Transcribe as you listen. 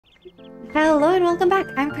welcome back.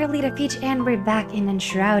 I'm Carlita Peach and we're back in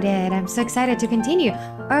Enshrouded. I'm so excited to continue.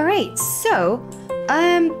 Alright, so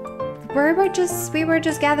we were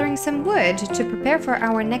just gathering some wood to prepare for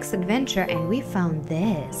our next adventure, and we found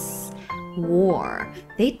this. War.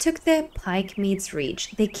 They took the Pikemead's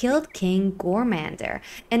Reach. They killed King Gormander,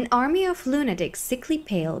 an army of lunatics, sickly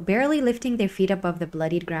pale, barely lifting their feet above the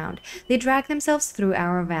bloodied ground. They dragged themselves through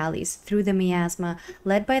our valleys, through the miasma,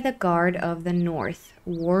 led by the Guard of the North,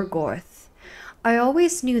 Wargorth. I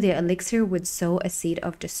always knew the elixir would sow a seed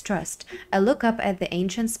of distrust. I look up at the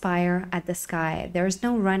ancient spire, at the sky. There is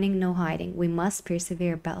no running, no hiding. We must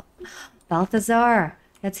persevere. Balthazar!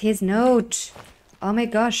 That's his note! Oh my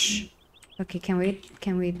gosh! Okay, can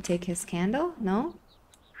we take his candle? No?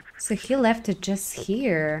 So he left it just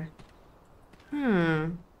here.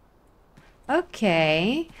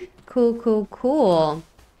 Okay. Cool.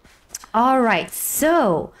 Alright,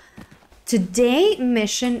 so today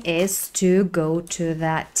mission is to go to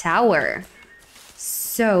that tower.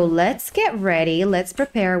 So let's get ready. Let's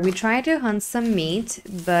prepare. We try to hunt some meat,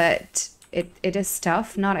 but it is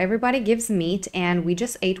tough. Not everybody gives meat, and we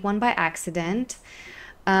just ate one by accident.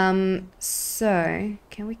 So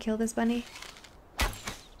can we kill this bunny?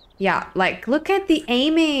 Yeah, like look at the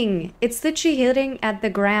aiming. It's literally hitting at the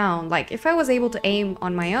ground. Like if I was able to aim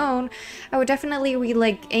on my own, I would definitely be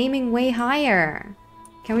like aiming way higher.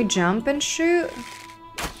 Can we jump and shoot?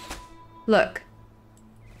 Look.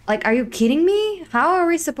 Like, are you kidding me? How are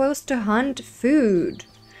we supposed to hunt food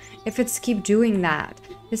if it's keep doing that?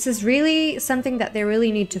 This is really something that they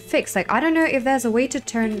really need to fix. Like, I don't know if there's a way to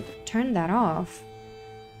turn that off.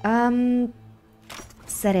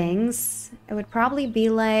 Settings. It would probably be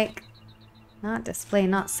like not display,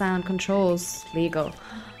 not sound, controls, legal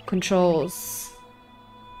controls.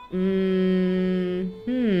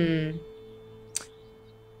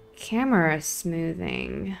 Camera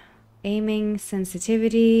smoothing, aiming,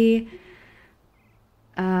 sensitivity,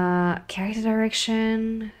 character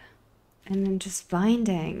direction, and then just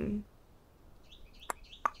binding.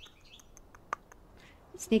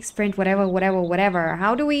 Sneak sprint, whatever.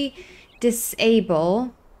 How do we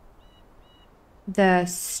disable the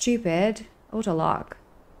stupid auto lock?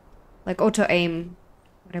 Like auto aim,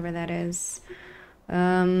 whatever that is.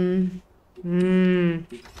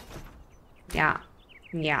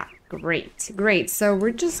 Yeah, great. So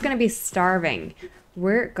we're just gonna be starving.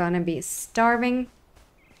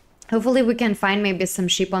 Hopefully we can find maybe some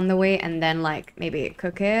sheep on the way and then like maybe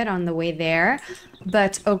cook it on the way there.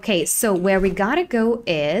 But okay, so where we gotta go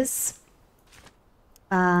is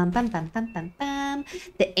the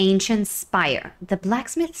ancient spire. The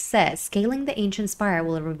blacksmith says scaling the ancient spire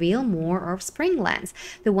will reveal more of Springlands.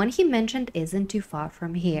 The one he mentioned isn't too far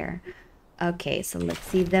from here. Okay, so let's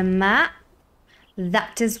see the map.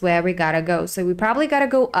 That is where we gotta go. So we probably gotta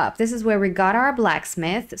go up. This is where we got our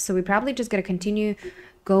blacksmith. So we probably just gotta continue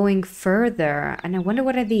going further. And I wonder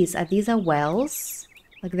what are these? Are these wells?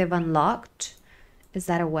 Like they've unlocked? Is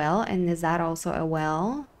that a well? And is that also a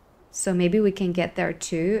well? So maybe we can get there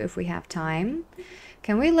too if we have time.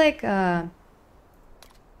 Can we like fast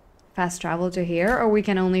travel to here? Or we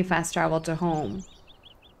can only fast travel to home?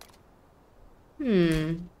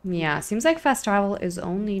 Yeah, seems like fast travel is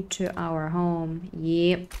only to our home.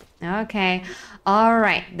 Yep. Okay.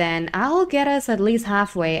 Alright, then I'll get us at least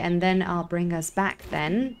halfway and then I'll bring us back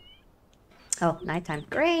then. Oh, nighttime.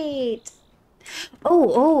 Great.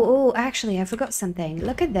 Oh, actually, I forgot something.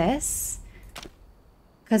 Look at this.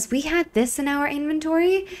 Because we had this in our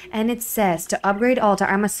inventory and it says to upgrade altar.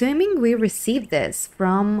 I'm assuming we received this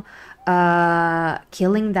from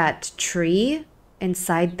killing that tree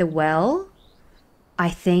inside the well.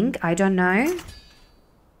 I don't know.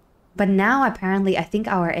 But now apparently I think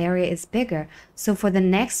our area is bigger. So for the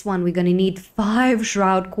next one we're gonna need 5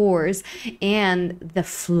 shroud cores and the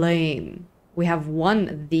flame. We have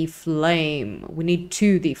 1 the flame. We need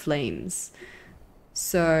 2 the flames.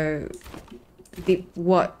 So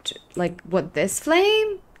what this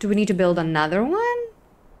flame? Do we need to build another one?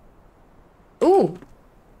 Ooh.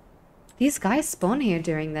 These guys spawn here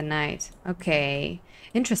during the night. Okay.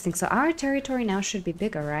 Interesting. So our territory now should be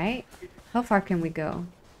bigger, right? How far can we go?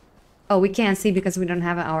 Oh, we can't see because we don't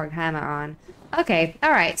have our hammer on. Okay.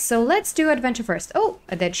 Alright. So let's do adventure first. Oh,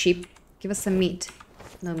 a dead sheep. Give us some meat.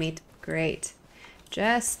 No meat. Great.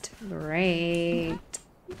 Just great.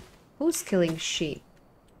 Who's killing sheep?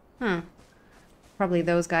 Huh. Probably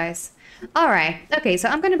those guys. Alright. Okay, so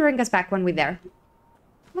I'm gonna bring us back when we're there.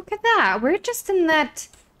 Look at that. We're just in that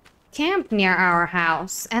camp near our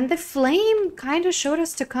house. And the flame kind of showed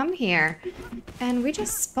us to come here. And we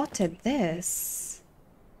just spotted this.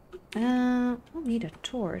 We'll need a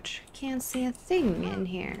torch. Can't see a thing in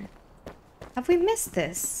here. Have we missed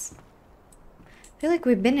this? I feel like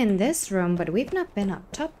we've been in this room, but we've not been up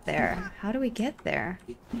top there. How do we get there?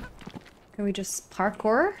 Can we just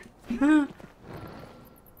parkour?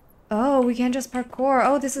 Oh, we can just parkour.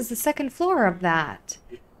 Oh, this is the second floor of that.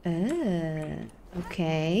 Okay.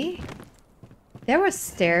 There were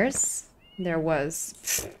stairs. There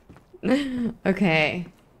was. Okay.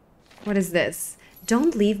 What is this?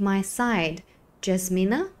 Don't leave my side.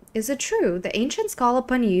 Jasmina, is it true? The ancients call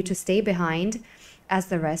upon you to stay behind as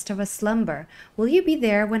the rest of us slumber. Will you be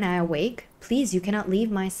there when I awake? Please, you cannot leave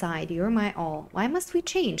my side. You're my all. Why must we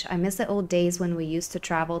change? I miss the old days when we used to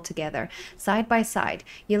travel together, side by side.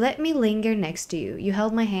 You let me linger next to you. You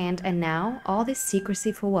held my hand, and now, all this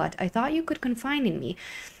secrecy for what? I thought you could confide in me.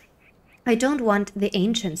 I don't want the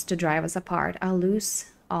ancients to drive us apart. I'll lose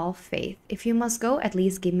all faith. If you must go, at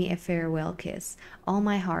least give me a farewell kiss. All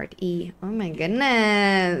my heart, E. Oh my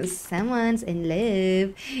goodness. Someone's in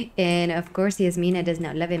love. And of course, Yasmina does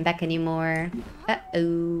not love him back anymore.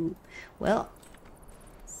 Uh-oh. Well,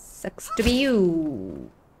 sucks to be you.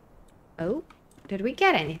 Oh, did we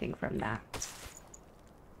get anything from that?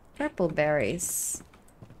 Purple berries.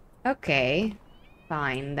 Okay.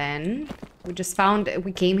 Fine, then. We just found...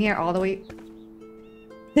 We came here all the way...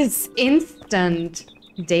 This instant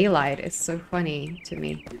daylight is so funny to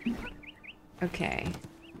me. Okay.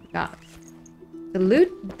 Got the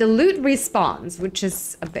loot respawns, which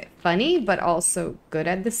is a bit funny, but also good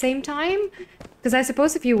at the same time. Because I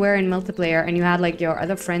suppose if you were in multiplayer and you had like your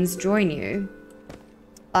other friends join you,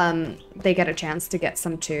 they get a chance to get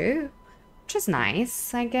some too. Which is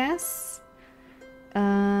nice, I guess.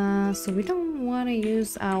 So we don't want to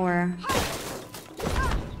use our...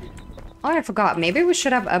 Oh, I forgot. Maybe we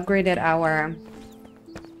should have upgraded our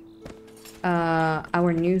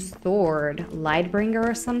new sword, Lightbringer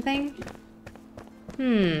or something.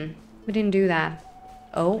 We didn't do that.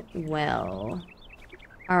 Oh, well.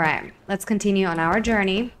 Alright, let's continue on our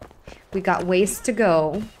journey. We got ways to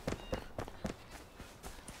go.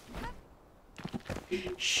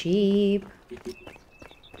 Sheep.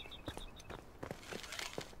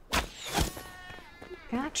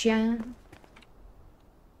 Gotcha.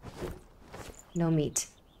 No meat.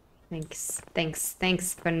 Thanks, thanks,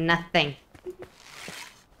 thanks for nothing.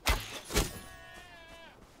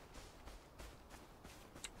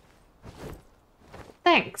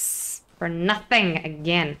 Thanks for nothing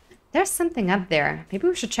again. There's something up there. Maybe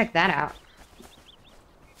we should check that out.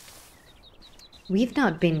 We've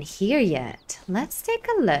not been here yet. Let's take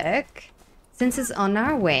a look. Since it's on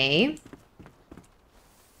our way.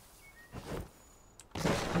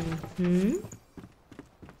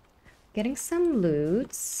 Getting some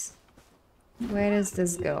loots. Where does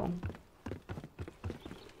this go?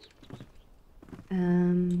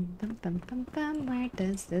 Where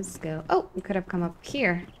does this go? Oh, we could have come up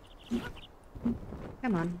here.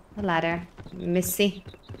 Come on, the ladder. Missy.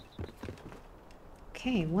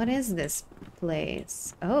 Okay, what is this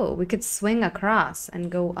place? Oh, we could swing across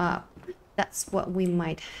and go up. That's what we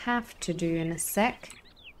might have to do in a sec.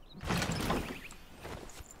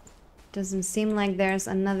 Doesn't seem like there's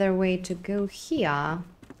another way to go here.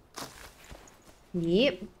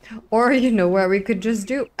 Yep. Or, you know, where we could just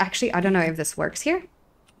do... Actually, I don't know if this works here.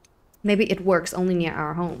 Maybe it works only near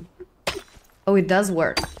our home. Oh, it does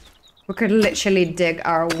work. We could literally dig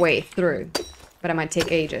our way through. But it might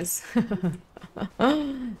take ages.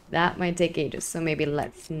 That might take ages, so maybe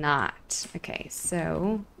let's not. Okay,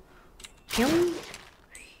 so...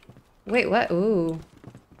 Wait, what? Ooh.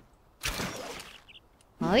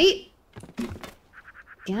 Molly?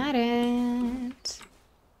 Got it.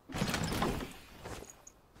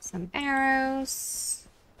 Some arrows.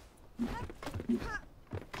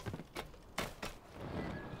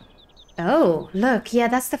 Oh, look. Yeah,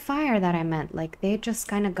 that's the fire that I meant. Like, they're just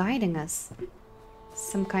kind of guiding us.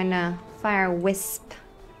 Some kind of fire wisp.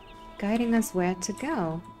 Guiding us where to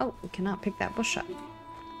go. Oh, we cannot pick that bush up.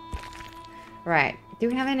 Right. Do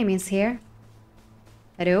we have enemies here?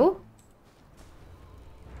 Hello?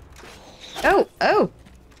 Oh, oh!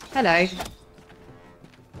 Hello.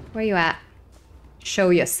 Where you at? Show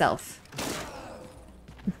yourself.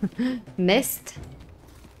 Missed.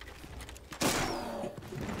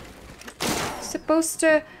 Supposed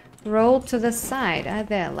to roll to the side. Ah,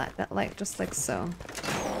 there, like that, like just like so.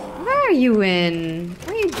 Where are you in? What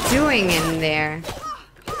are you doing in there?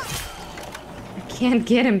 I can't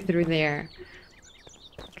get him through there.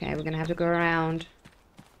 Okay, we're gonna have to go around.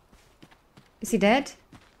 Is he dead?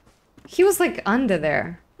 He was like under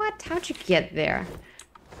there. What? How'd you get there?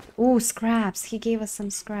 Ooh, scraps. He gave us some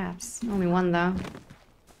scraps. Only one though.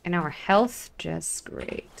 And our health, just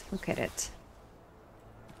great. Look at it.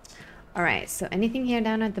 Alright, so anything here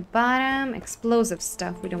down at the bottom? Explosive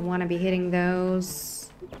stuff. We don't want to be hitting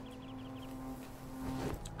those.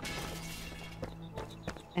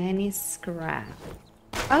 Any scrap?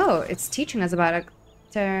 Oh, it's teaching us about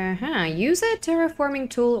use a terraforming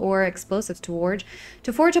tool or explosives to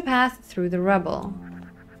forge a path through the rubble.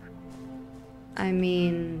 I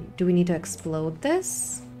mean, do we need to explode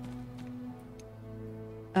this?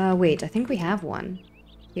 Wait, I think we have one.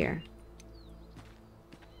 Here.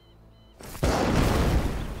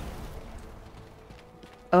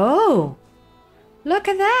 Oh! Look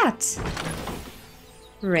at that!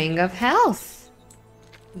 Ring of Health.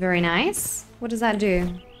 Very nice. What does that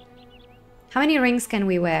do? How many rings can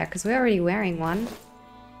we wear? Because we're already wearing one.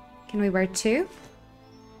 Can we wear 2?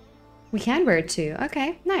 We can wear 2.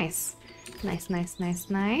 Okay, nice. Nice.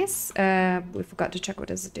 We forgot to check what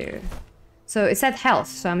does it do. So it said health,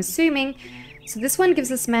 so I'm assuming... So this one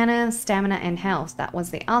gives us mana, stamina, and health. That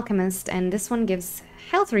was the alchemist. And this one gives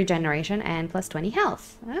health regeneration and plus 20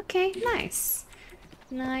 health. Okay, nice.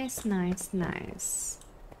 Nice.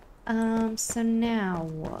 So now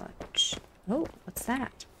what? Oh, what's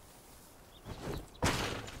that?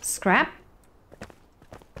 Scrap?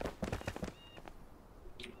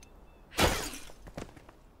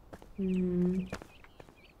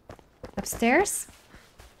 Upstairs?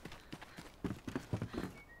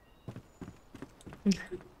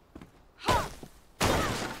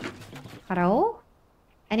 Hello?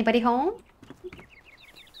 Anybody home?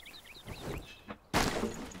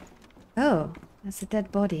 Oh, that's a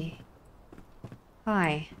dead body.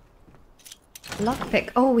 Hi.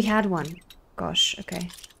 Lockpick. Oh, we had one. Gosh, okay.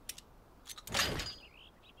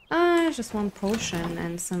 Just one potion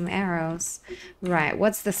and some arrows. Right,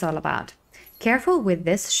 what's this all about? Careful with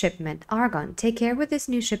this shipment. Argon, take care with this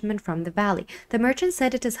new shipment from the valley. The merchant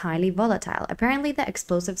said it is highly volatile. Apparently the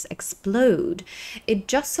explosives explode. It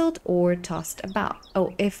jostled or tossed about.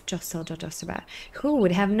 Oh, if jostled or tossed about. Who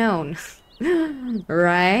would have known?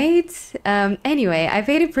 Right? Anyway, I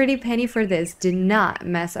paid a pretty penny for this. Do not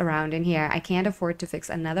mess around in here. I can't afford to fix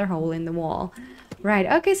another hole in the wall. Right,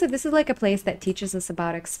 okay, so this is like a place that teaches us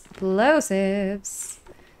about explosives.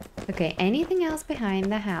 Okay, anything else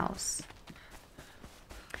behind the house?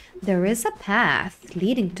 There is a path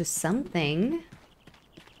leading to something.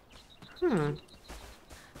 Is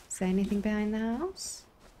there anything behind the house?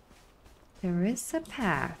 There is a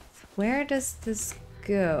path. Where does this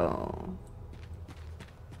go?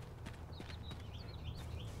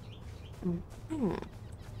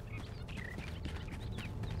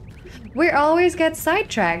 We always get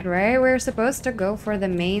sidetracked, right? We're supposed to go for the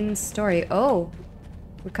main story. Oh,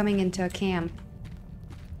 we're coming into a camp.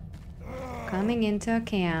 Coming into a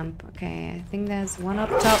camp. Okay, I think there's one up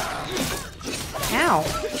top. Ow!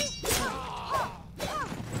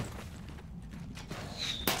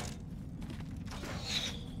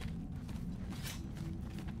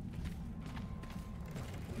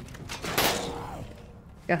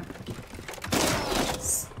 Go.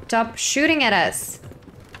 Stop shooting at us.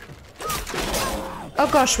 Oh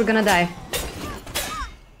gosh, we're gonna die.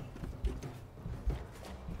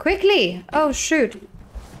 Quickly! Oh shoot.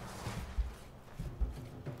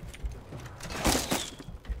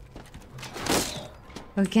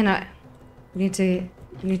 We cannot. We need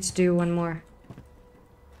to do one more.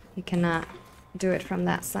 You cannot do it from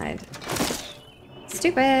that side.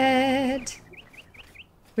 Stupid!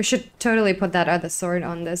 We should totally put that other sword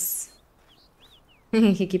on this.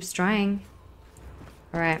 He keeps trying.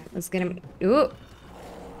 Alright, let's get him. Ooh!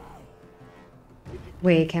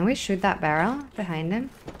 Wait, can we shoot that barrel behind him?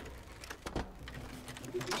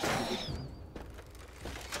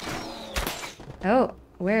 Oh,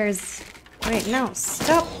 where's... Wait, no,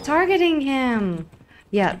 stop targeting him!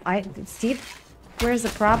 Yeah, I... See, where's the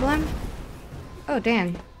problem? Oh,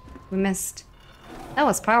 dang. We missed. That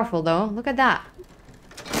was powerful, though. Look at that.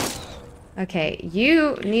 Okay,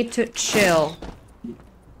 you need to chill.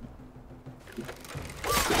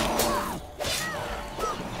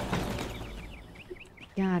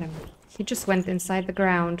 Got him. He just went inside the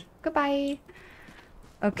ground. Goodbye.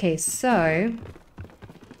 Okay, so...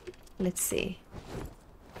 Let's see.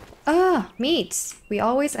 Ah, meat! We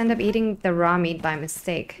always end up eating the raw meat by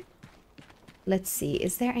mistake. Let's see,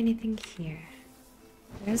 is there anything here?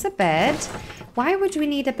 There's a bed. Why would we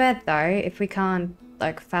need a bed, though, if we can't,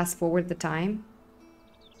 like, fast forward the time?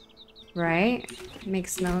 Right?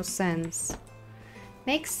 Makes no sense.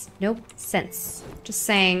 Makes no sense. Just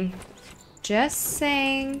saying. Just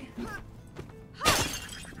saying.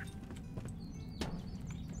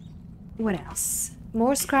 What else?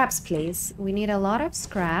 More scraps, please. We need a lot of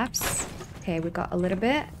scraps. Okay, we got a little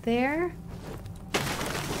bit there.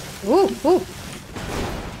 Ooh, ooh.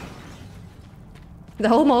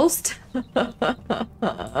 Almost.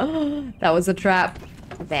 That was a trap.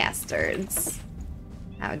 Bastards.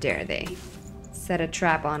 How dare they set a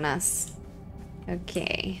trap on us.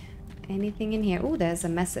 Okay. Anything in here? Oh, there's a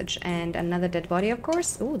message. And another dead body, of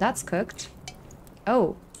course. Oh, that's cooked.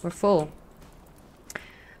 Oh, we're full.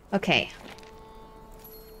 Okay.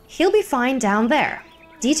 He'll be fine down there.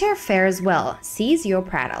 Dieter fares well. Seize your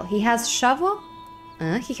prattle. He has shovel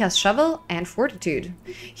and fortitude.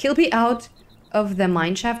 He'll be out of the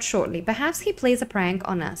mineshaft shortly. Perhaps he plays a prank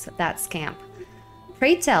on us, that scamp.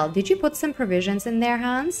 Pray tell, did you put some provisions in there,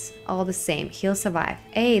 Hans? All the same, he'll survive.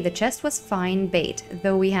 Hey, the chest was fine bait,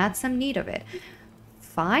 though we had some need of it.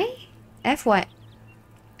 Fi? F-Y...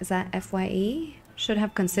 Is that F-Y-E? Should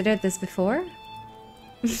have considered this before?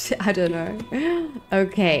 I don't know.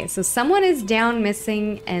 Okay, so someone is down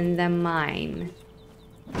missing in the mine.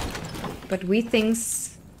 But we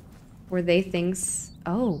thinks... Or they thinks...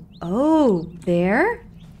 Oh, there?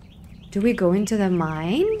 Do we go into the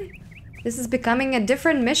mine? This is becoming a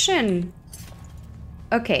different mission.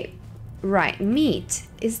 Okay, right, meat.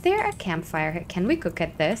 Is there a campfire here? Can we cook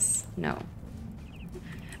at this? No.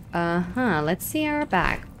 Let's see our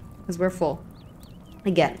bag. Because we're full.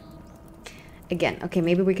 Again. Okay,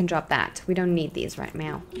 maybe we can drop that. We don't need these right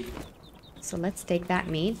now. So let's take that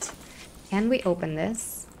meat. Can we open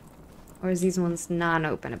this? Or is these ones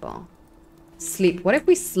non-openable? Sleep. What if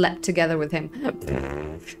we slept together with him?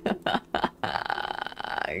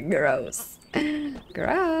 Gross.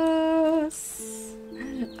 Gross.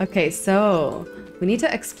 Okay, so we need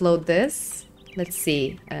to explode this. Let's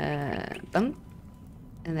see. Bump.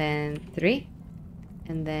 And then 3.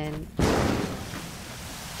 And then...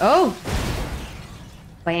 Oh!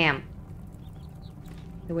 Bam.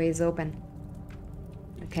 The way is open.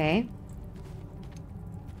 Okay.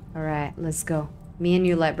 Alright, let's go. Me and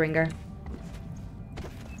you, Lightbringer.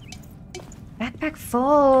 Backpack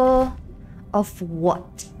full of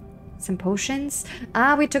what? Some potions?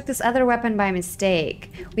 Ah, we took this other weapon by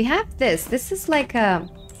mistake. We have this. This is like a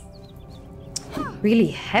really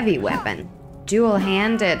heavy weapon.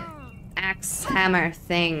 Dual-handed axe hammer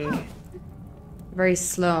thing. Very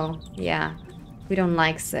slow. Yeah. We don't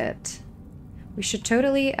like it. We should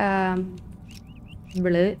totally bag.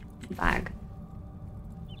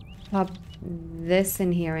 Pop this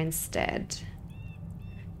in here instead.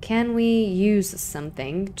 Can we use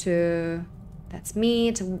something to... That's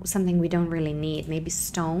meat, something we don't really need. Maybe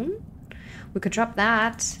stone? We could drop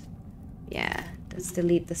that. Yeah, let's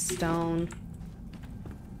delete the stone.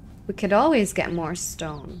 We could always get more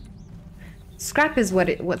stone. Scrap is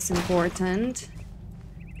what's important.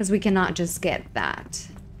 Because we cannot just get that.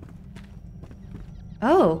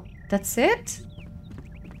 Oh, that's it?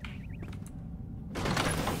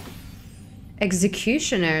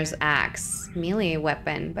 Executioner's axe. Melee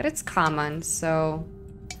weapon, but it's common, so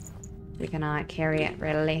we cannot carry it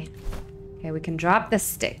readily. Okay, we can drop the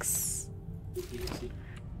sticks.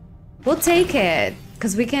 We'll take it,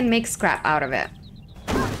 because we can make scrap out of it.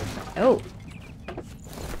 Oh.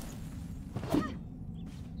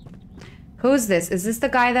 Who's this? Is this the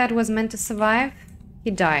guy that was meant to survive?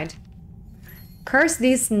 He died. Curse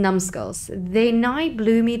these numbskulls. They nigh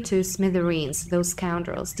blew me to smithereens, those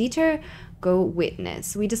scoundrels. Dieter, go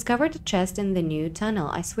witness. We discovered a chest in the new tunnel,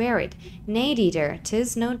 I swear it. Nay, Dieter,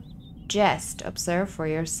 'tis no jest. Observe for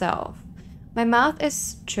yourself. My mouth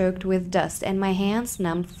is choked with dust, and my hands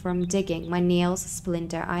numb from digging. My nails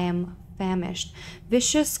splinter. I am famished.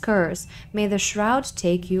 Vicious curse. May the shroud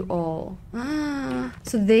take you all.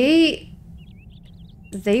 So they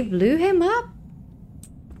blew him up?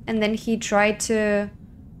 And then he tried to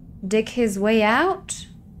dig his way out?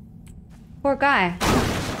 Poor guy.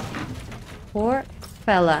 Poor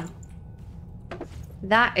fella.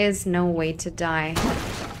 That is no way to die.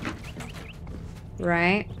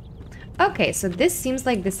 Right? Okay, so this seems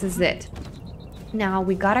like this is it. Now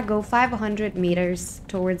we gotta go 500 meters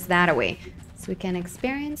towards that away, so we can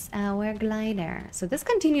experience our glider. So this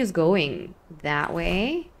continues going that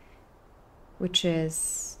way, which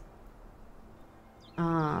is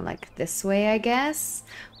like this way, I guess.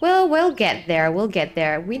 Well, we'll get there. We'll get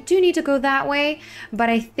there. We do need to go that way, but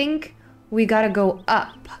I think we gotta go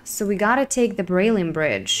up. So we gotta take the Braylin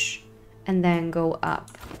Bridge and then go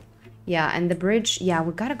up. Yeah, and the bridge, yeah,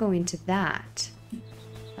 we gotta go into that.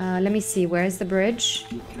 Let me see, where's the bridge?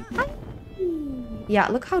 Yeah,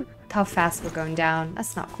 look how fast we're going down.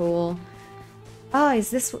 That's not cool. Oh, is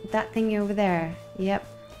this that thing over there? Yep.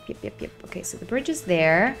 Okay, so the bridge is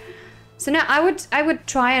there. So now I would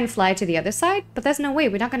try and fly to the other side, but there's no way.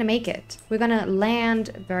 We're not gonna make it. We're gonna land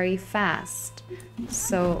very fast.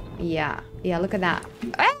 So yeah, look at that.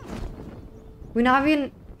 Ah! We're not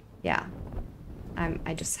even. Yeah,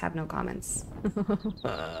 I just have no comments.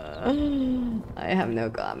 I have no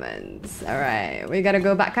comments. All right, we gotta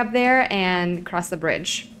go back up there and cross the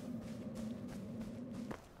bridge.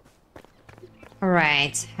 All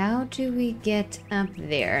right, how do we get up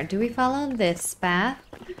there? Do we follow this path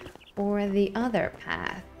or the other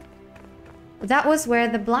path? That was where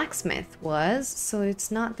the blacksmith was, so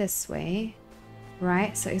it's not this way,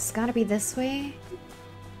 right? So it's gotta be this way.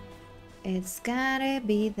 It's gotta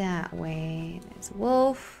be that way. There's a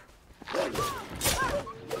wolf.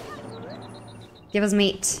 Give us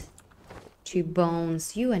meat. 2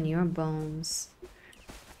 bones. You and your bones.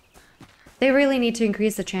 They really need to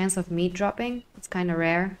increase the chance of meat dropping. It's kind of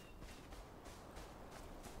rare.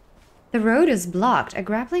 The road is blocked. A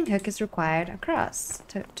grappling hook is required across.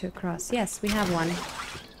 To cross. Yes, we have one.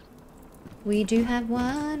 We do have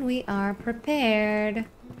one. We are prepared.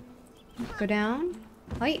 Go down.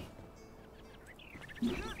 Wait.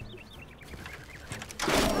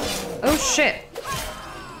 Oh shit.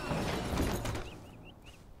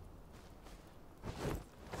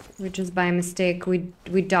 We just by mistake we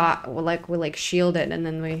like shielded and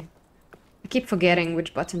then I keep forgetting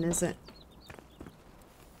which button is it.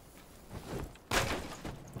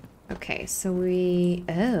 Okay, so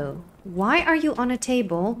oh, why are you on a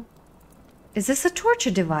table? Is this a torture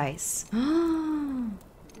device?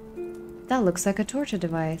 That looks like a torture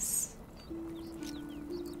device.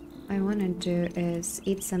 What I want to do is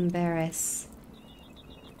eat some berries.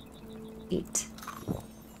 Eat.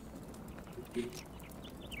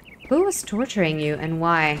 Who was torturing you and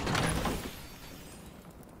why?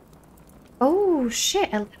 Oh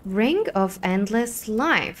shit, a ring of endless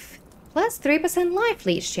life. Plus 3% life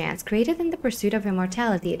leech chance. Created in the pursuit of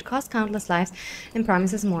immortality. It costs countless lives and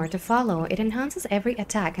promises more to follow. It enhances every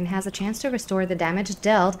attack and has a chance to restore the damage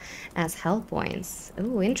dealt as health points.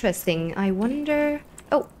 Oh, interesting. I wonder...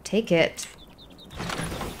 Oh, take it.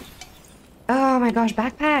 Oh my gosh,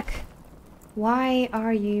 backpack. Why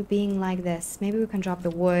are you being like this? Maybe we can drop the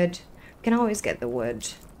wood. We can always get the wood.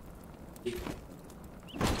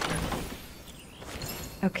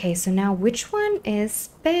 Okay, so now which one is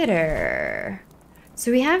better?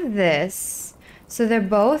 So we have this. So they're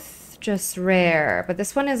both just rare, but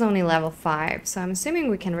this one is only level 5. So I'm assuming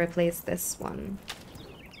we can replace this one.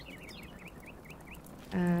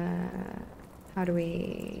 How do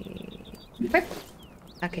we... Whip.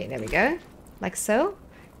 Okay, there we go. Like so.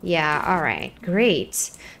 Yeah, alright,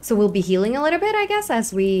 great. So we'll be healing a little bit, I guess,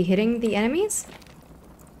 as we hitting the enemies.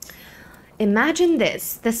 Imagine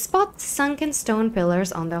this. The spot sunken stone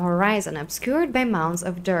pillars on the horizon, obscured by mounds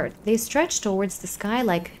of dirt. They stretch towards the sky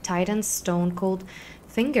like Titan's stone-cold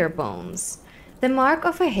finger bones. The mark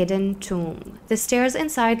of a hidden tomb. The stairs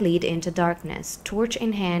inside lead into darkness. Torch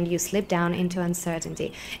in hand, you slip down into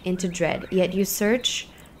uncertainty, into dread. Yet your search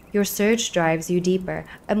drives you deeper.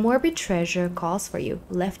 A morbid treasure calls for you,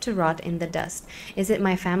 left to rot in the dust. Is it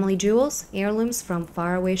my family jewels? Heirlooms from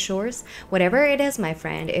faraway shores? Whatever it is, my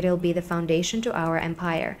friend, it'll be the foundation to our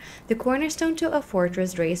empire. The cornerstone to a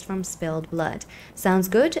fortress raised from spilled blood. Sounds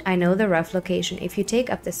good? I know the rough location. If you take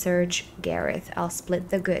up the search, Gareth, I'll split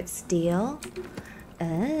the goods. Deal?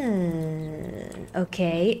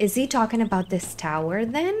 Okay. Is he talking about this tower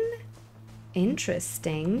then?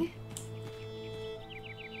 Interesting.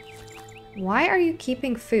 Why are you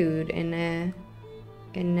keeping food in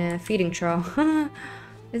a feeding trough?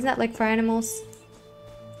 Is that like for animals?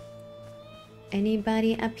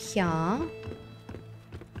 Anybody up here?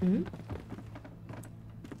 Hmm?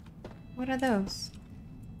 What are those?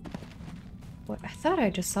 What? I thought I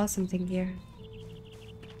just saw something here.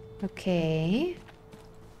 Okay.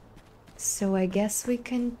 So I guess we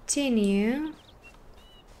continue.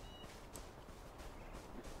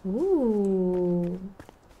 Ooh.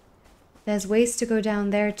 There's ways to go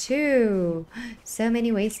down there too. So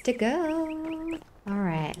many ways to go.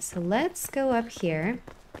 Alright, so let's go up here.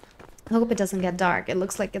 I hope it doesn't get dark. It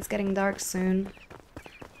looks like it's getting dark soon.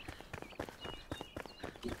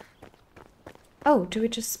 Oh, do we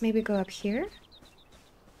just maybe go up here?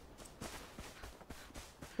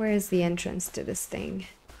 Where is the entrance to this thing?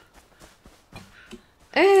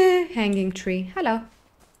 Hanging tree. Hello.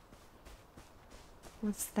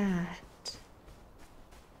 What's that?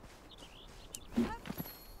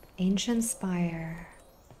 Ancient Spire.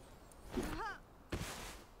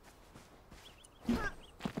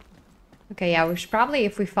 Okay, yeah, we should probably,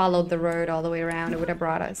 if we followed the road all the way around, it would have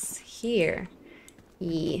brought us here.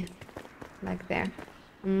 Yeah. Like there.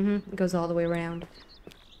 It goes all the way around.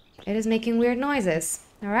 It is making weird noises.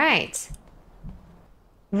 Alright.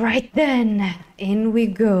 Right then. In we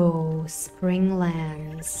go.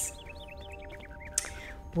 Springlands.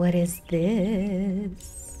 What is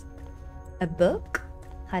this? A book?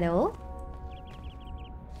 Hello?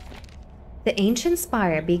 The ancient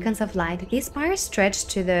spire, beacons of light. These spires stretch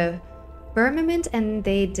to the firmament and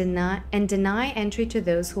they deny entry to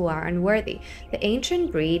those who are unworthy. The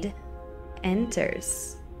ancient breed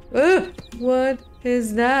enters. What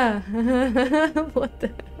is that? What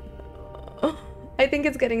the? I think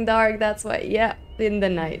it's getting dark, that's why. Yeah, in the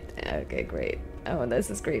night. Okay, great. Oh, this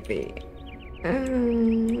is creepy.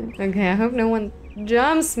 Okay, I hope no one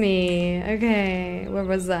jumps me. Okay, where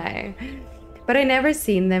was I? But I never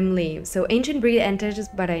seen them leave. So ancient breed enters,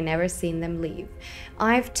 but I never seen them leave.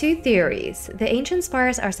 I have two theories. The ancient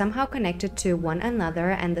spires are somehow connected to one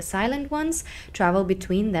another and the silent ones travel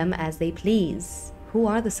between them as they please. Who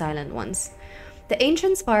are the silent ones? The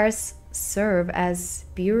ancient spires serve as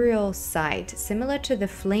burial site, similar to the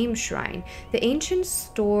flame shrine. The ancients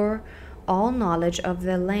store all knowledge of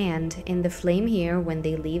the land in the flame here when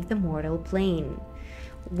they leave the mortal plane.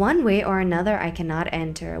 One way or another I cannot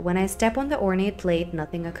enter. When I step on the ornate plate,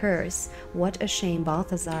 nothing occurs. What a shame,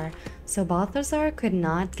 Balthazar. So Balthazar could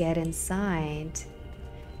not get inside.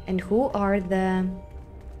 And who are the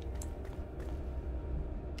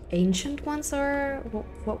ancient ones, or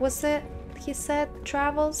what was it he said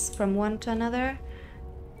travels from one to another?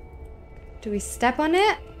 Do we step on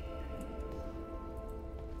it?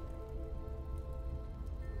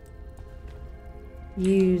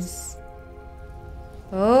 Use.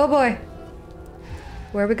 Oh boy.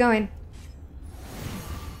 Where are we going?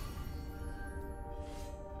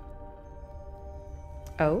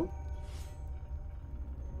 Oh?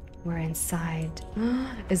 We're inside.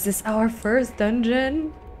 Is this our first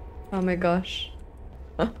dungeon? Oh my gosh.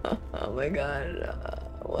 Oh my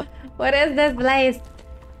god. What is this place?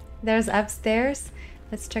 There's upstairs.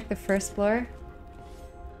 Let's check the first floor.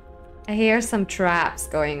 I hear some traps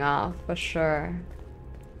going off for sure.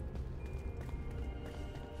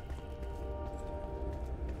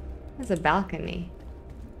 There's a balcony.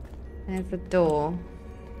 There's a door.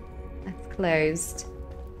 That's closed.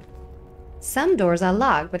 Some doors are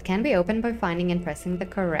locked but can be opened by finding and pressing the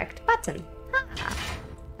correct button. Aha!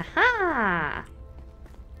 Aha!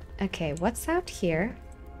 Okay, what's out here?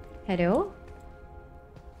 Hello?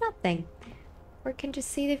 Nothing. Where can you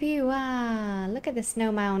see the view? Ah, look at the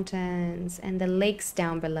snow mountains and the lakes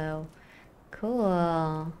down below.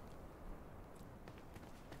 Cool.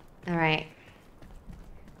 Alright.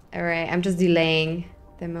 Alright, I'm just delaying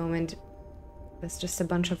the moment. There's just a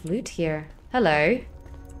bunch of loot here. Hello.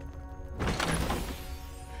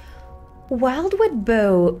 Wildwood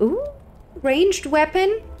bow. Ooh, ranged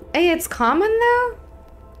weapon. Hey, it's common though?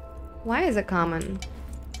 Why is it common?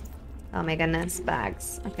 Oh my goodness,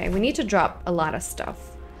 bags. Okay, we need to drop a lot of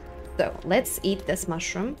stuff. So, let's eat this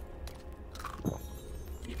mushroom.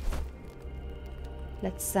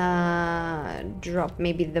 Let's drop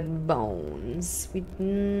maybe the bones. We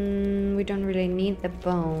don't really need the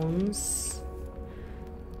bones.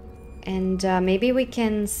 And maybe we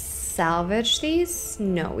can salvage these?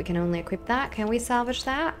 No, we can only equip that. Can we salvage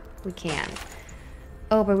that? We can.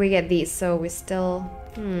 Oh, but we get these, so we still...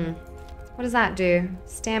 What does that do?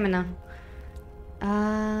 Stamina.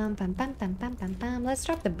 Bam, bam, bam, bam, bam, bam. Let's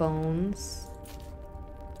drop the bones.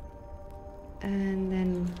 And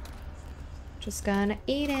then... just gonna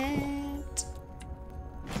eat it.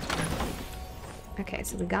 Okay,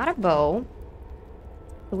 so we got a bow.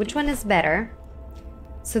 But which one is better?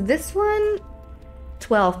 So this one,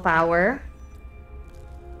 12 power.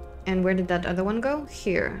 And where did that other one go?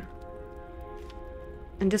 Here.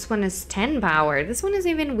 And this one is 10 power. This one is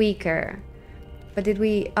even weaker. But did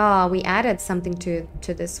we... oh, we added something to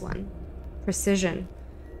this one. Precision.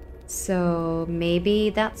 So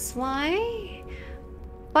maybe that's why?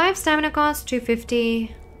 5 stamina cost,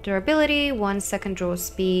 250 durability, 1 second draw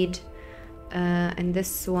speed. And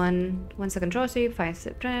this one, 1 second draw speed,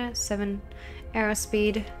 7 arrow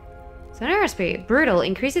speed. 7 arrow speed. Brutal.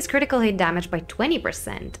 Increases critical hit damage by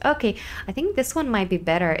 20%. Okay, I think this one might be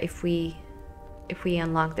better if we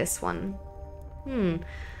unlock this one.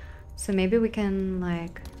 So maybe we can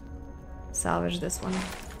like salvage this one.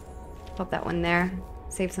 Pop that one there.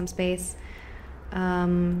 Save some space. I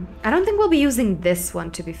don't think we'll be using this one,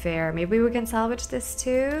 to be fair. Maybe we can salvage this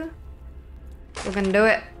too. We're gonna do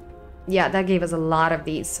it. Yeah, that gave us a lot of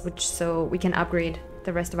these, which so we can upgrade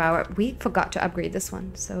the rest of our... we forgot to upgrade this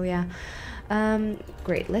one, so yeah.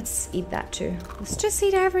 Great, let's eat that too. Let's just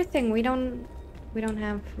eat everything. We don't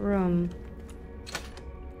have room.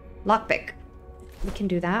 Lockpick. We can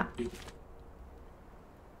do that.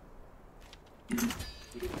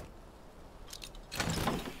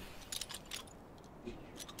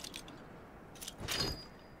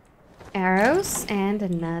 Arrows and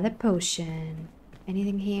another potion.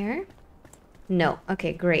 Anything here? No.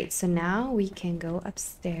 Okay, great. So now we can go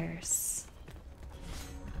upstairs.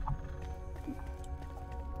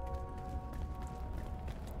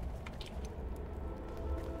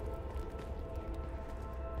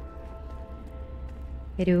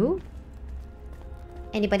 Hello?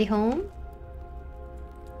 Anybody home?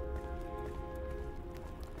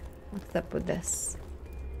 What's up with this?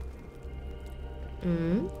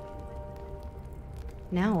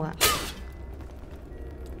 Now what?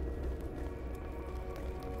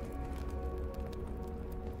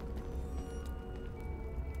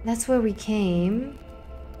 That's where we came.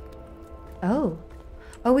 Oh.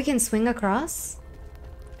 Oh, we can swing across?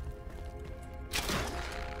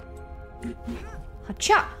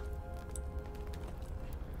 Hacha!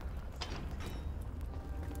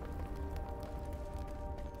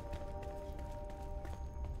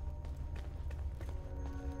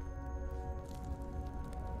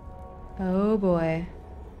 Oh boy.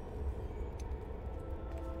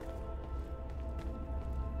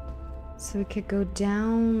 So we could go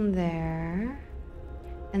down there.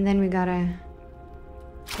 And then we gotta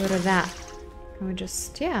go to that. Can we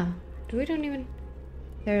just, yeah. We don't even...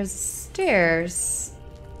 There's stairs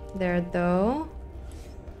there though.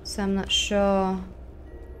 So I'm not sure.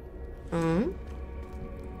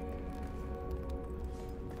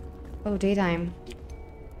 Oh, daytime.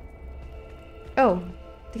 Oh,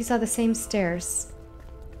 these are the same stairs.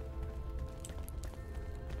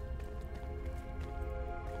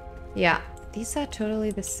 Yeah, these are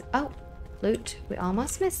totally the oh, loot. We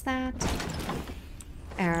almost missed that.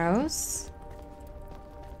 Arrows.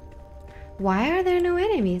 Why are there no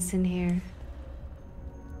enemies in here?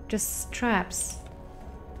 Just traps.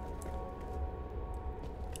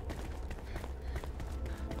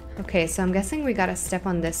 Okay, so I'm guessing we gotta step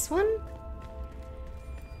on this one.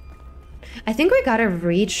 I think we gotta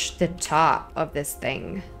reach the top of this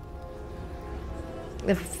thing.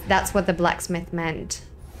 If that's what the blacksmith meant.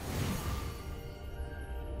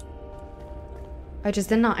 I just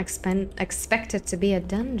did not expect it to be a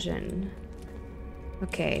dungeon.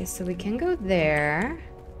 Okay, so we can go there.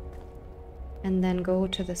 And then go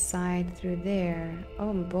to the side through there.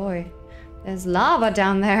 Oh boy. There's lava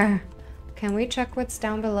down there. Can we check what's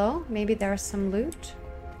down below? Maybe there's some loot.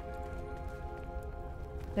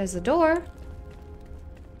 There's a door.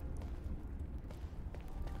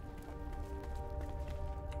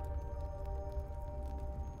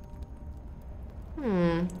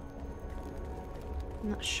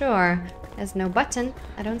 Not sure. There's no button.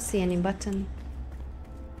 I don't see any button.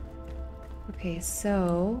 Okay,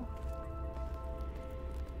 so...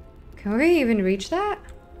 Can we even reach that?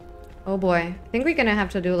 Oh boy. I think we're gonna have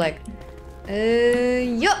to do like...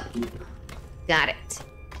 yup! Got it.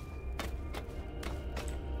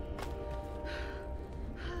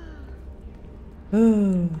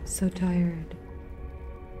 Oh, so tired.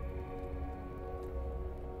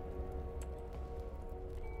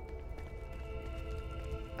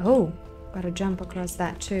 Oh, gotta jump across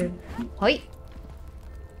that too. Hoi!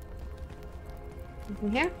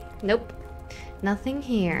 Nothing here? Nope. Nothing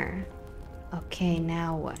here. Okay,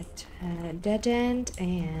 now what? Dead end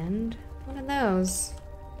and one of those.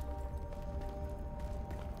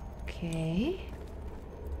 Okay.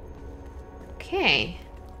 Okay.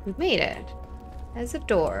 We've made it. There's a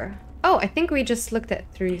door. Oh, I think we just looked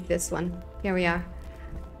at through this one. Here we are.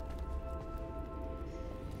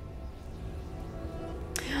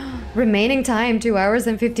 Remaining time 2 hours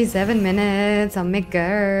and 57 minutes. Oh my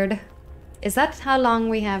god. Is that how long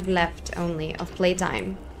we have left only of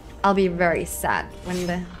playtime? I'll be very sad when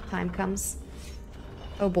the time comes.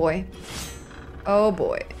 Oh boy. Oh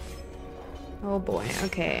boy. Oh boy.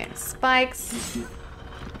 Okay. Spikes.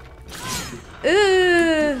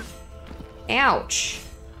 Ugh. Ouch.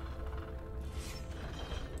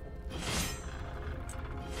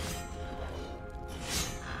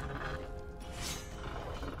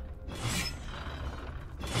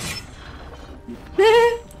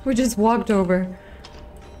 We just walked over.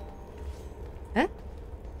 Huh?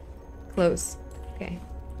 Close. Okay.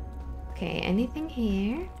 Okay, anything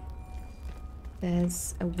here?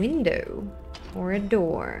 There's a window or a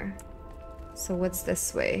door. So what's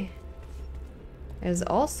this way? There's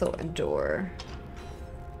also a door.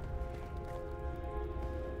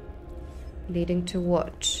 Leading to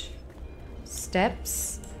what?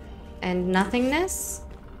 Steps and nothingness?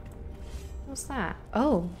 What's that?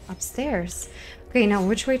 Oh, upstairs. Okay, now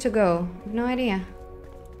which way to go? I have no idea.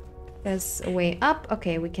 There's a way up.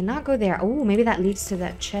 Okay, we cannot go there. Oh, maybe that leads to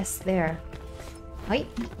that chest there. Hi.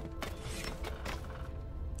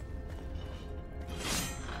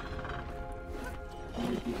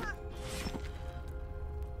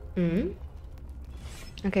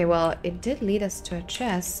 Okay, well, it did lead us to a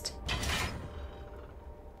chest.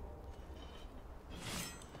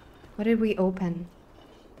 What did we open?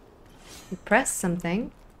 We pressed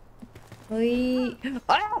something. We...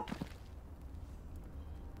 Oh!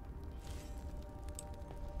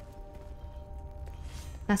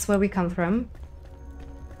 That's where we come from.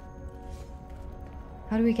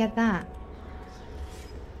 How do we get that?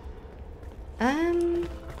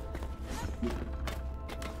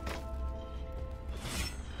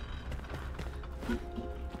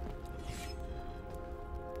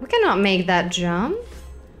 We cannot make that jump.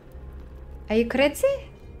 Are you crazy?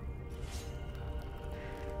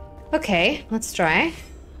 Okay, let's try.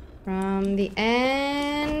 From the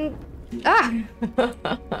end... Ah!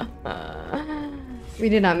 We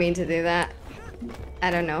did not mean to do that. I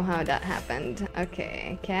don't know how that happened.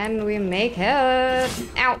 Okay, can we make it?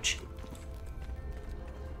 Ouch!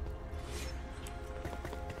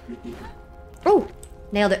 Oh!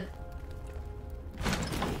 Nailed it.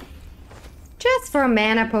 Just for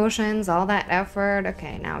mana potions, all that effort.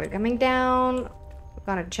 Okay, now we're coming down. We've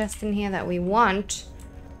got a chest in here that we want,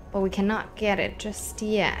 but we cannot get it just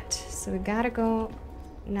yet. So we gotta go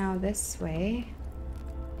now this way.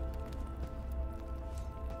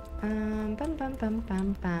 Bum, bum, bum,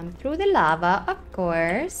 bum, bum. Through the lava, of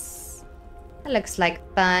course. That looks like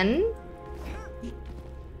fun.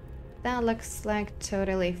 That looks like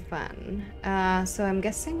totally fun. So I'm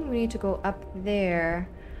guessing we need to go up there.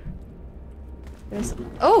 There's...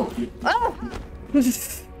 Oh! Oh!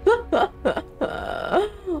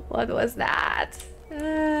 What was that?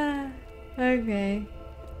 Okay.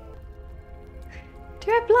 Do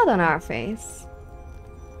we have blood on our face?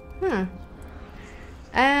 Huh.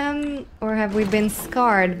 Or have we been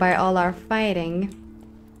scarred by all our fighting?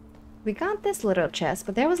 We got this little chest,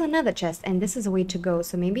 but there was another chest, and this is a way to go,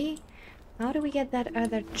 so maybe... How do we get that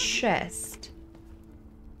other chest?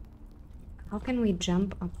 How can we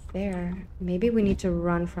jump up there? Maybe we need to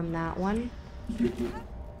run from that one.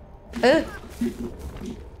 Ugh!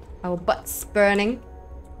 Our butt's burning.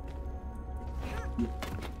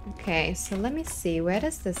 Okay, so let me see. Where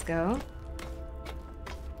does this go?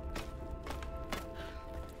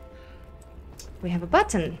 We have a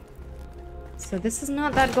button. So this is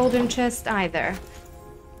not that golden chest either.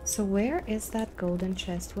 So where is that golden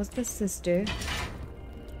chest? What does this do?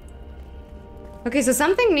 Okay, so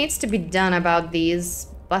something needs to be done about these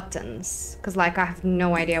buttons. Because, like, I have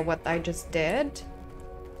no idea what I just did.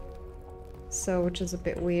 So, which is a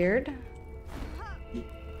bit weird.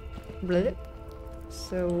 Blech.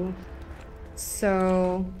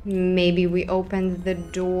 So maybe we opened the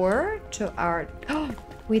door to our... Oh,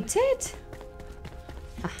 we did!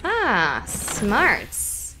 Aha!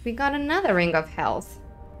 Smarts! We got another ring of health.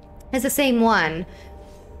 It's the same one.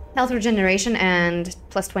 Health regeneration and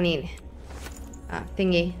plus 20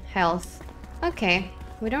 thingy health. Okay,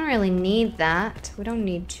 we don't really need that. We don't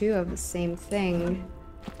need two of the same thing.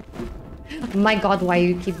 My god, why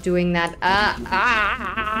you keep doing that?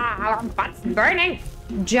 Our butt's burning!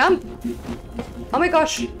 Jump! Oh my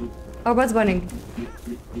gosh! Our butt's burning.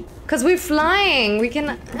 Cause we're flying! We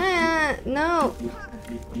can... no!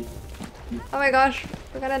 Oh my gosh,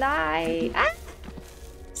 we're gonna die! Ah!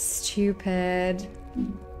 Stupid.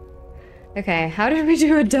 Okay, how did we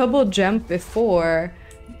do a double jump before?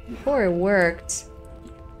 Before it worked.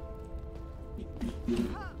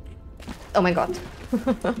 Oh my god.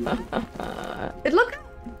 Look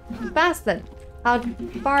how fast that... How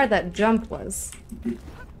far that jump was.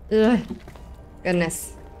 Ugh.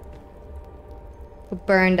 Goodness. Who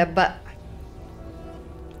burned a butt.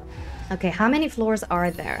 Okay, how many floors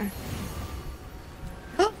are there?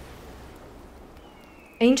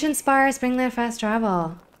 Ancient Spire, Springland fast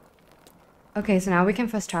travel. Okay, so now we can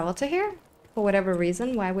fast travel to here? For whatever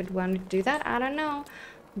reason, why would one do that? I don't know.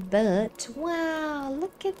 But, wow,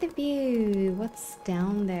 look at the view. What's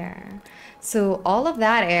down there? So all of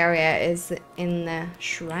that area is in the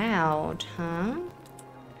shroud, huh?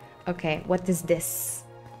 Okay, what is this?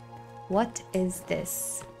 What is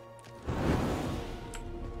this?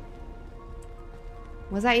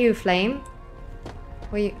 Was that you, Flame?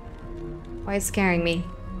 Why are you scaring me?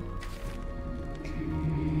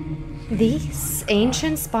 These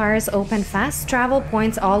ancient spires open fast travel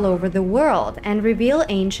points all over the world and reveal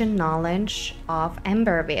ancient knowledge of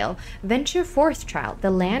Embervale. Venture forth, child.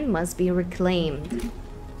 The land must be reclaimed.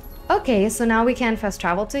 Okay, so now we can fast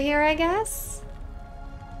travel to here, I guess?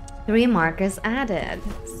 3 markers added.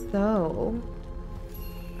 So...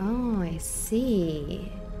 Oh, I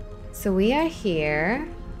see. So we are here.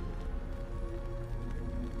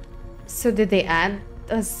 So did they add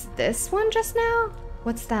us this one just now?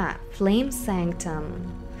 What's that? Flame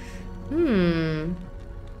Sanctum.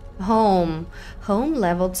 Home. Home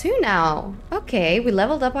level 2 now. Okay, we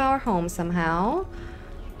leveled up our home somehow.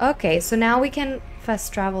 Okay, so now we can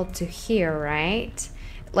fast travel to here, right?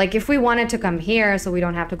 Like if we wanted to come here so we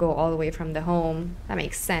don't have to go all the way from the home, that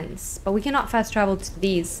makes sense. But we cannot fast travel to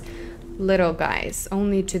these little guys,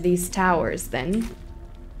 only to these towers then.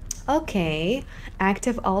 Okay,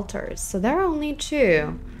 active altars. So there are only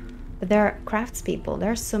 2. But there are craftspeople.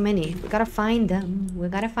 There are so many. We gotta find them. We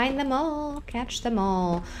gotta find them all. Catch them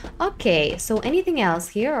all. Okay, so anything else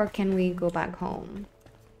here or can we go back home?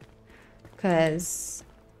 Because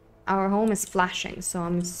our home is flashing, so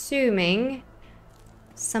I'm assuming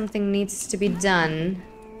something needs to be done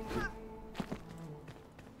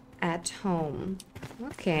at home.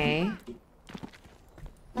 Okay.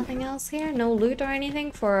 Nothing else here? No loot or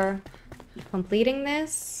anything for completing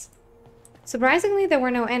this? Surprisingly, there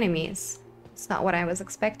were no enemies. It's not what I was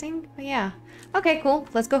expecting, but yeah. Okay, cool.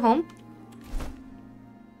 Let's go home.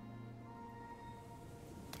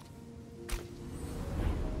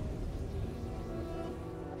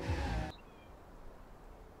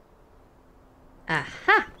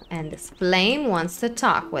 Aha! And this flame wants to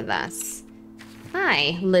talk with us.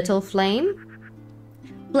 Hi, little flame.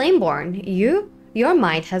 Flameborn, your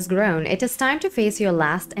might has grown. It is time to face your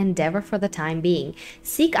last endeavor for the time being.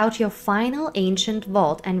 Seek out your final ancient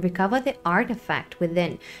vault and recover the artifact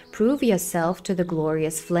within. Prove yourself to the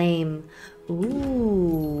glorious flame.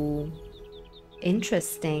 Ooh.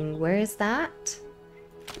 Interesting. Where is that?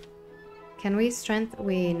 Can we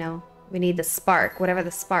no. We need the spark, whatever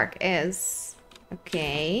the spark is.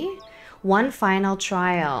 Okay. One final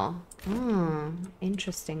trial. Hmm,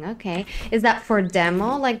 interesting. Okay. Is that for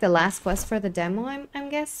demo? Like the last quest for the demo, I'm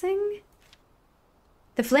guessing?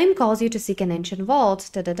 The flame calls you to seek an ancient vault.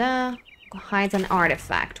 Da-da-da. Hides an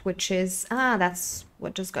artifact, which is... Ah, that's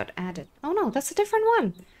what just got added. Oh no, that's a different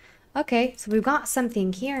one. Okay, so we've got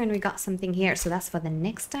something here and we got something here. So that's for the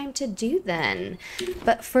next time to do then.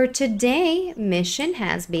 But for today, mission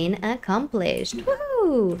has been accomplished.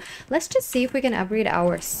 Woohoo! Let's just see if we can upgrade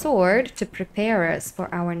our sword to prepare us for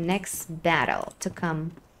our next battle to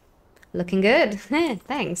come. Looking good.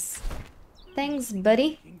 Thanks. Thanks,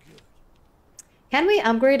 buddy. Can we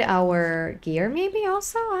upgrade our gear maybe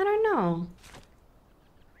also? I don't know.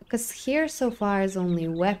 Because here so far is only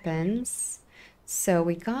weapons. So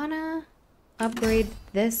we gonna upgrade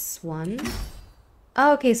this one.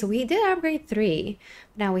 Oh, okay, so we did upgrade 3.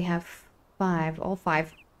 Now we have 5. All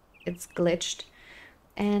 5. It's glitched.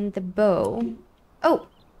 And the bow. Oh,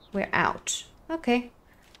 we're out. Okay.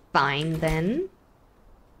 Fine then.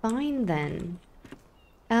 Fine then.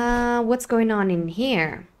 What's going on in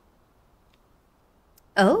here?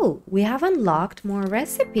 Oh, we have unlocked more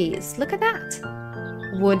recipes. Look at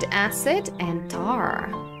that. Wood acid and tar.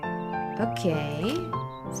 Okay,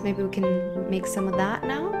 so maybe we can make some of that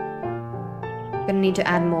now. Gonna need to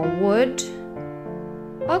add more wood.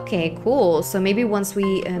 Okay, cool. So maybe once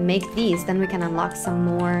we make these, then we can unlock some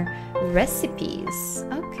more recipes.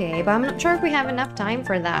 Okay, but I'm not sure if we have enough time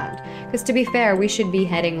for that. Because to be fair, we should be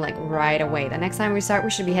heading like right away. The next time we start,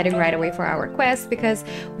 we should be heading right away for our quest because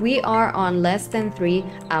we are on less than 3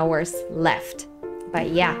 hours left.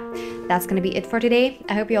 But yeah, that's gonna be it for today.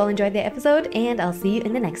 I hope you all enjoyed the episode and I'll see you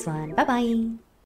in the next one. Bye bye.